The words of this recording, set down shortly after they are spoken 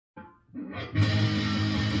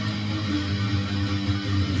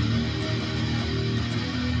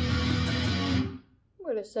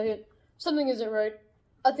Wait a second. Something isn't right.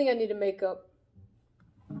 I think I need a makeup.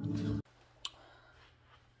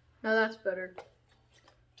 Now that's better.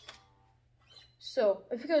 So,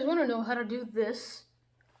 if you guys want to know how to do this,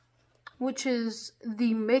 which is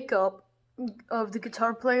the makeup of the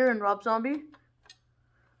guitar player in Rob Zombie,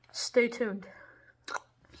 stay tuned.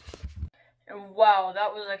 And wow,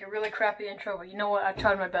 that was like a really crappy intro, but you know what? I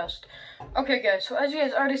tried my best. Okay guys, so as you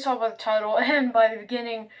guys already saw by the title and by the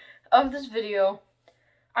beginning of this video,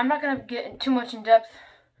 I'm not going to get too much in depth.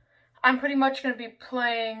 I'm pretty much going to be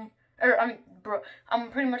playing,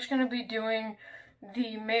 I'm pretty much going to be doing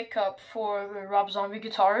the makeup for the Rob Zombie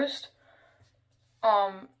guitarist.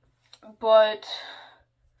 But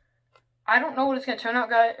I don't know what it's going to turn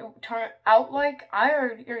out like.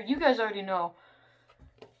 You guys already know.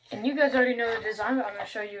 And you guys already know the design, but I'm going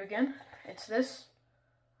to show you again. It's this.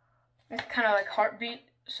 It's kind of like heartbeat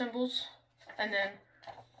symbols. And then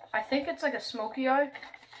I think it's like a smoky eye.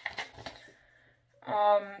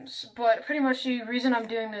 But pretty much the reason I'm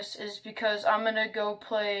doing this is because I'm going to go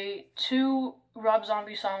play 2 Rob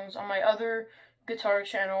Zombie songs on my other guitar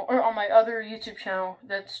channel, or on my other YouTube channel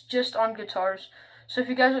that's just on guitars. So if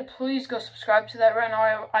you guys would please go subscribe to that. Right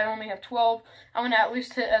now I only have 12. I'm going to at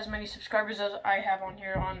least hit as many subscribers as I have on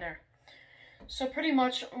there. So pretty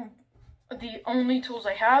much the only tools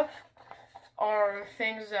I have are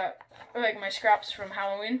things that are like my scraps from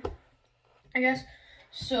Halloween, I guess.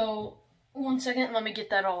 So 1 second, let me get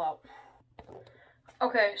that all out.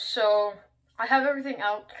 Okay, so I have everything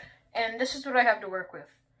out, and this is what I have to work with.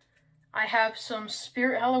 I have some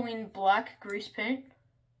Spirit Halloween black grease paint.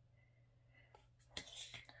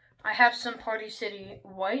 I have some Party City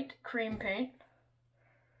white cream paint.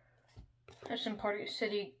 I have some Party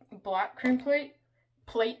City black cream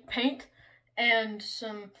plate paint, and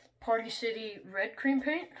some Party City red cream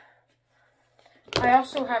paint. I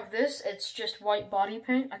also have this. It's just white body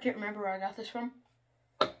paint. I can't remember where I got this from.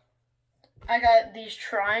 I got these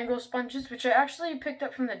triangle sponges, which I actually picked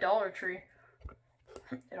up from the Dollar Tree.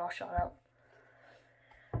 It all shot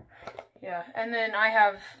out. Yeah, and then I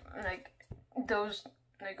have like those,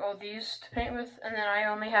 like all these to paint with, and then I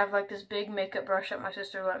only have like this big makeup brush that my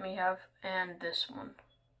sister let me have, and this one,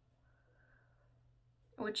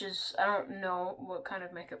 which is, I don't know what kind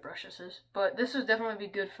of makeup brush this is, but this would definitely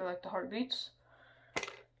be good for like the heartbeats.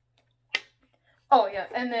 Oh yeah,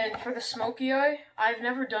 and then for the smoky eye, I've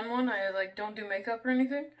never done one. I like don't do makeup or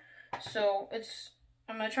anything, so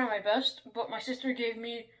I'm gonna try my best. But my sister gave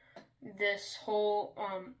me this whole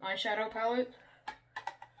eyeshadow palette.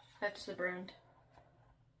 That's the brand.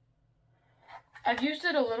 I've used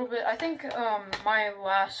it a little bit. I think my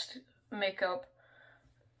last makeup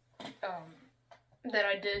that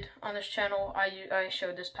I did on this channel, I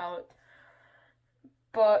showed this palette.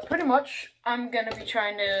 But pretty much, I'm going to be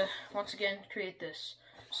trying to, once again, create this.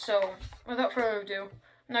 So, without further ado,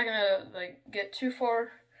 I'm not going to like get too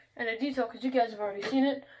far into detail because you guys have already seen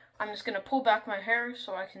it. I'm just going to pull back my hair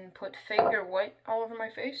so I can put fake or white all over my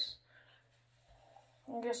face.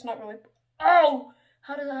 I guess not really. Oh!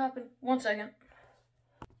 How did that happen? 1 second.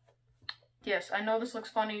 Yes, I know this looks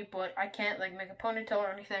funny, but I can't like make a ponytail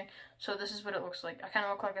or anything. So this is what it looks like. I kind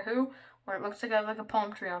of look like a who, or it looks like I have like a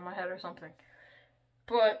palm tree on my head or something.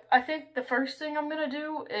 But I think the first thing I'm going to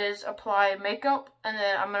do is apply makeup, and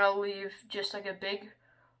then I'm going to leave just like a big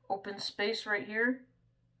open space right here.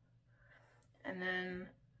 And then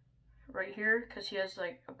right here, because he has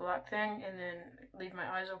like a black thing, and then leave my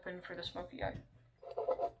eyes open for the smoky eye.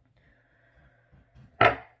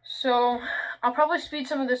 So I'll probably speed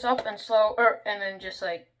some of this up and and then just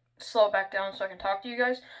like slow it back down so I can talk to you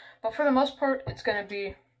guys. But for the most part, it's going to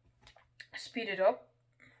be speeded up.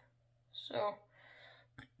 So...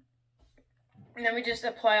 and then we just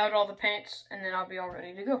apply out all the paints, and then I'll be all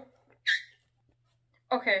ready to go.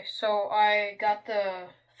 Okay, so I got the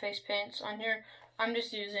face paints on here. I'm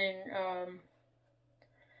just using,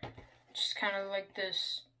 just kind of like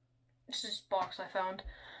this is box I found.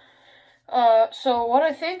 So what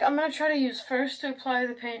I think I'm going to try to use first to apply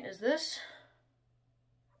the paint is this.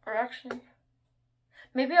 Or actually,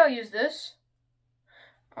 maybe I'll use this.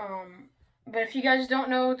 But if you guys don't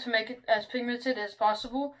know to make it as pigmented as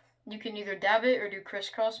possible, you can either dab it or do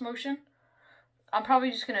crisscross motion. I'm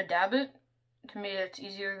probably just going to dab it. To me, it's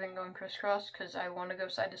easier than going crisscross because I want to go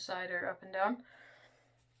side to side or up and down.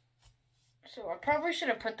 So I probably should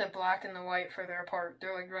have put the black and the white further apart.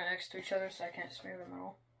 They're like right next to each other, so I can't smear them at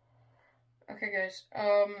all. Okay, guys.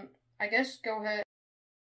 I guess go ahead.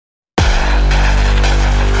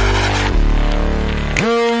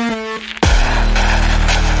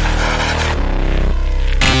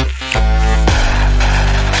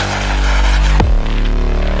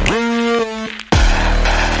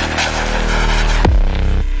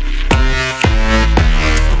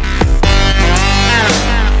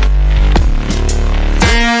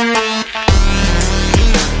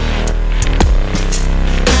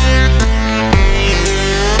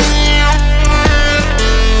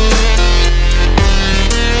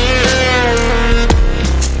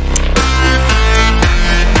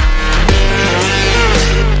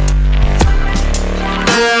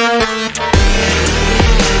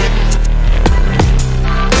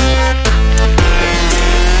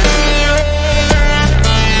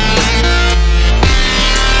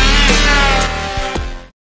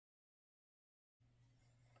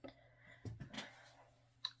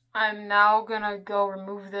 I'm now gonna go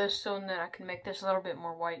remove this so that I can make this a little bit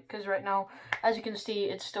more white, because right now, as you can see,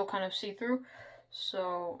 it's still kind of see-through.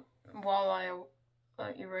 So while I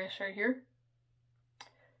erase right here,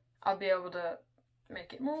 I'll be able to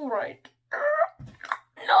make it more white.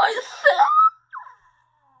 Nice!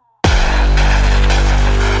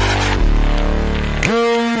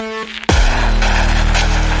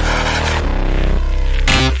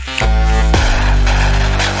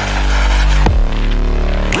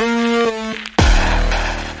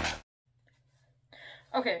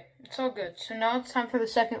 Okay, it's all good. So now it's time for the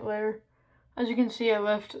second layer. As you can see, I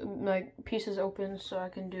left like pieces open so I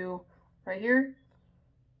can do right here.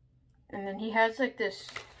 And then he has like this,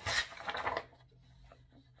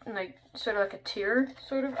 like sort of like a tear,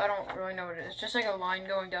 sort of. I don't really know what it is. Just like a line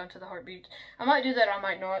going down to the heartbeat. I might do that, I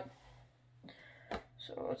might not.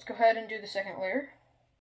 So let's go ahead and do the second layer.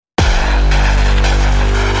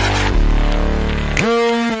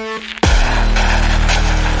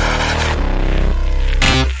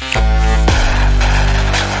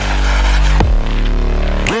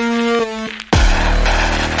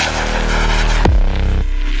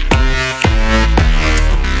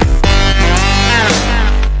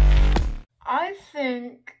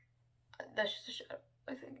 That's just a shadow,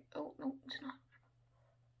 I think. Oh, no, it's not.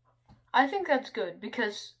 I think that's good,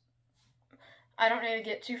 because I don't need to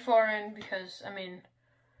get too far in, because, I mean,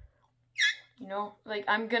 you know, like,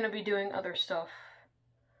 I'm gonna be doing other stuff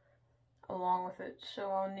along with it, so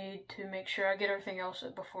I'll need to make sure I get everything else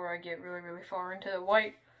before I get really, really far into the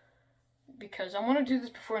white, because I want to do this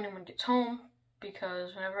before anyone gets home,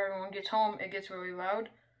 because whenever everyone gets home, it gets really loud,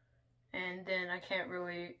 and then I can't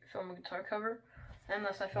really film a guitar cover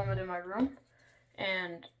unless I film it in my room,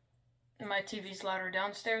 and my TV's louder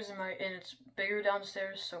downstairs, and it's bigger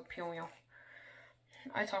downstairs, so pyongyang.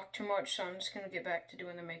 I talk too much, so I'm just gonna get back to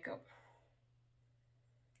doing the makeup.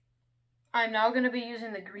 I'm now gonna be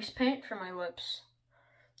using the grease paint for my lips,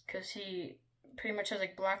 because he pretty much has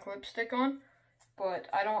like black lipstick on, but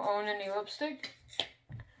I don't own any lipstick,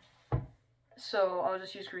 so I'll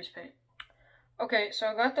just use grease paint. Okay, so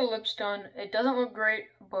I got the lips done. It doesn't look great,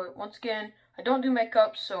 but once again, I don't do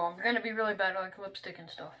makeup, so I'm gonna be really bad at like lipstick and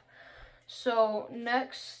stuff. So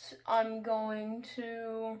next, I'm going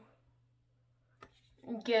to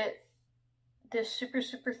get this super,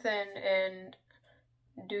 super thin and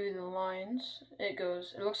do the lines. It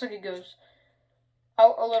looks like it goes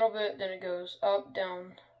out a little bit, then it goes up,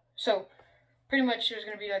 down. So pretty much there's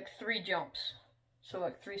gonna be like 3 jumps. So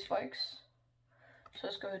like 3 spikes. So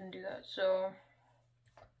let's go ahead and do that. So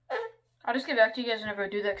I'll just get back to you guys whenever I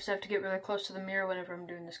do that, because I have to get really close to the mirror whenever I'm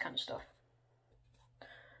doing this kind of stuff.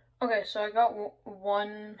 Okay, so I got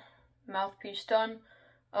one mouthpiece done.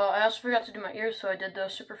 I also forgot to do my ears, so I did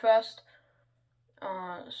those super fast.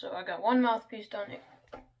 So I got one mouthpiece done. It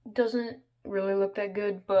doesn't really look that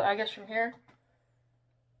good, but I guess from here,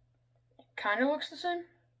 it kind of looks the same.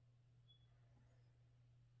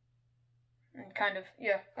 And kind of,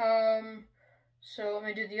 yeah. So let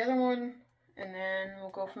me do the other one, and then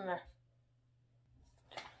we'll go from there.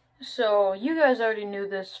 So, you guys already knew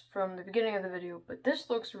this from the beginning of the video, but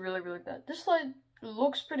this looks really, really bad. This side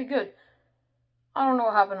looks pretty good. I don't know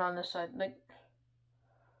what happened on this side. Like,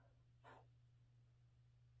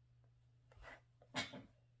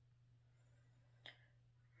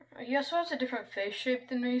 he also has a different face shape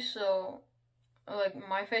than me, so, like,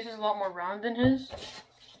 my face is a lot more round than his.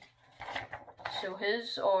 So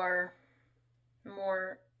his are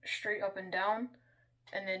more straight up and down.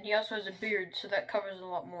 And then he also has a beard, so that covers a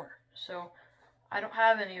lot more. So I don't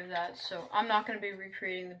have any of that, so I'm not going to be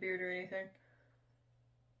recreating the beard or anything.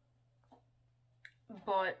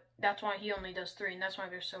 But that's why he only does 3, and that's why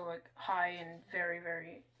they're so like high and very,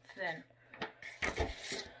 very thin.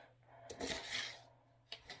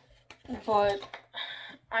 But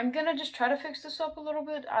I'm going to just try to fix this up a little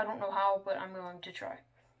bit. I don't know how, but I'm going to try.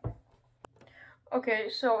 Okay,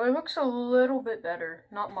 so it looks a little bit better.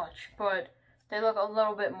 Not much, but they look a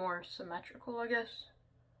little bit more symmetrical, I guess.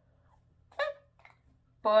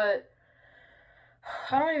 But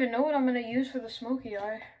I don't even know what I'm going to use for the smoky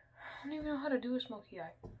eye. I don't even know how to do a smoky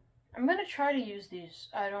eye. I'm going to try to use these.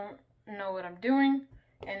 I don't know what I'm doing,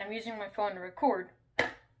 and I'm using my phone to record.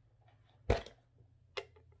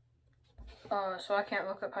 So I can't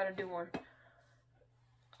look up how to do one.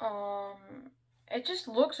 It just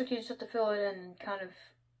looks like you just have to fill it in and kind of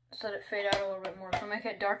let it fade out a little bit more. So make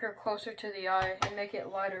it darker closer to the eye and make it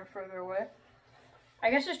lighter further away.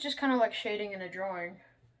 I guess it's just kind of like shading in a drawing.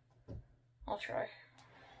 I'll try.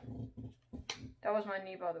 That was my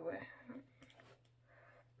knee, by the way.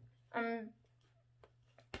 I'm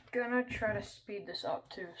gonna try to speed this up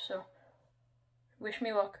too, so Wish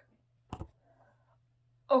me luck.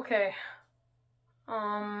 Okay.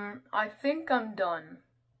 I think I'm done.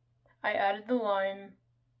 I added the line.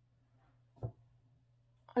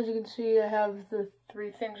 As you can see, I have the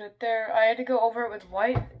 3 things right there. I had to go over it with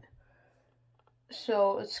white,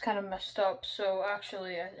 so it's kind of messed up. So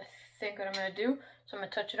actually, I think what I'm going to do, so I'm going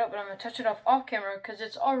to touch it up, but I'm going to touch it off camera because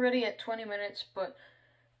it's already at 20 minutes, but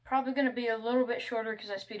probably going to be a little bit shorter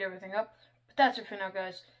because I speed everything up. But that's it for now,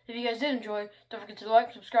 guys. If you guys did enjoy, don't forget to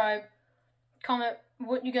like, subscribe, comment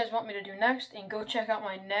what you guys want me to do next, and go check out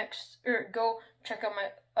my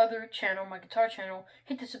other channel, my guitar channel.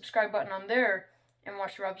 Hit the subscribe button on there and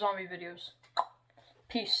watch the Rob Zombie videos.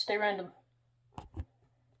 Peace. Stay random.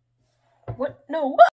 What? No.